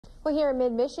Well, here in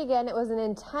mid-Michigan, it was an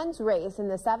intense race in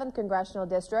the 7th Congressional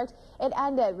District. It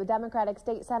ended with Democratic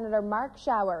State Senator Mark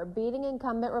Schauer beating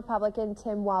incumbent Republican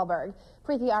Tim Walberg.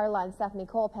 Preeti Arla and Stephanie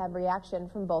Kolb have reaction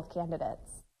from both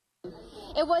candidates.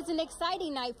 It was an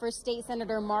exciting night for State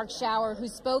Senator Mark Schauer, who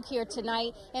spoke here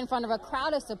tonight in front of a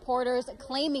crowd of supporters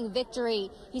claiming victory.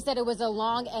 He said it was a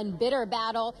long and bitter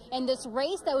battle in this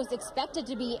race that was expected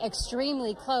to be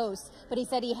extremely close. But he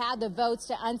said he had the votes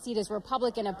to unseat his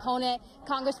Republican opponent,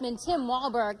 Congressman Tim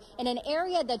Walberg, in an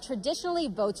area that traditionally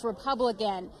votes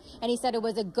Republican. And he said it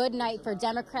was a good night for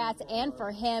Democrats and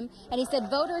for him. And he said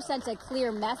voters sent a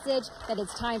clear message that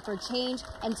it's time for change,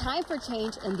 and time for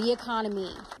change in the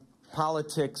economy.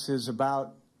 Politics is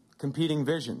about competing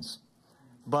visions,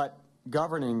 but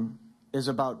governing is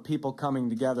about people coming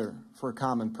together for a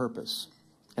common purpose.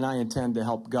 And I intend to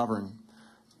help govern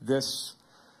this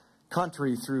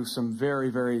country through some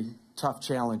very, very tough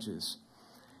challenges.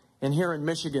 And here in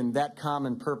Michigan, that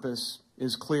common purpose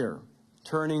is clear: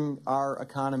 turning our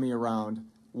economy around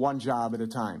one job at a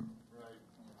time.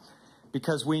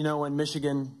 Because we know in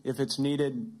Michigan, if it's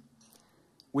needed,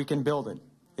 we can build it.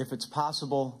 If it's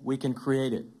possible, we can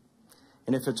create it.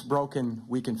 And if it's broken,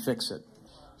 we can fix it.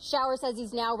 Schauer says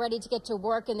he's now ready to get to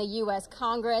work in the U.S.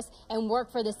 Congress and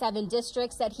work for the 7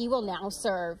 districts that he will now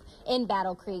serve. In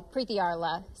Battle Creek, Preeti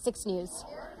Arla, 6 News.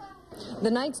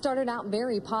 The night started out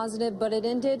very positive, but it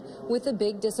ended with a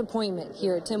big disappointment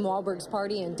here at Tim Walberg's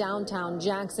party in downtown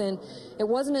Jackson. It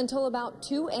wasn't until about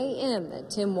 2 a.m. that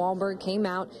Tim Walberg came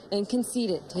out and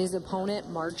conceded to his opponent,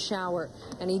 Mark Schauer.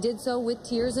 And he did so with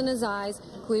tears in his eyes.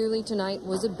 Clearly tonight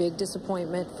was a big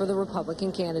disappointment for the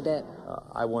Republican candidate.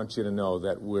 I want you to know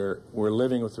that we're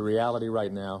living with the reality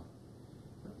right now,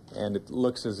 and it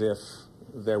looks as if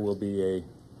there will be a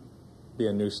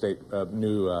new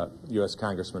U.S.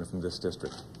 congressman from this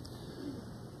district.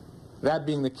 That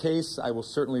being the case, I will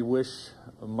certainly wish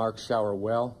Mark Schauer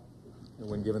well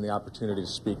when given the opportunity to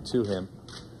speak to him.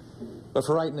 But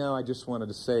for right now, I just wanted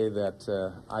to say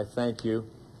that I thank you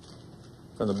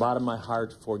from the bottom of my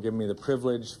heart for giving me the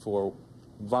privilege, for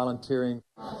volunteering.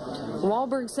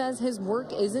 Walberg says his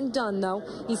work isn't done, though.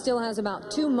 He still has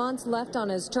about 2 months left on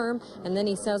his term, and then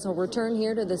he says he'll return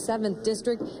here to the 7th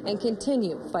District and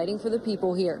continue fighting for the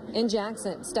people here. In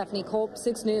Jackson, Stephanie Kolb,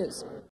 6 News.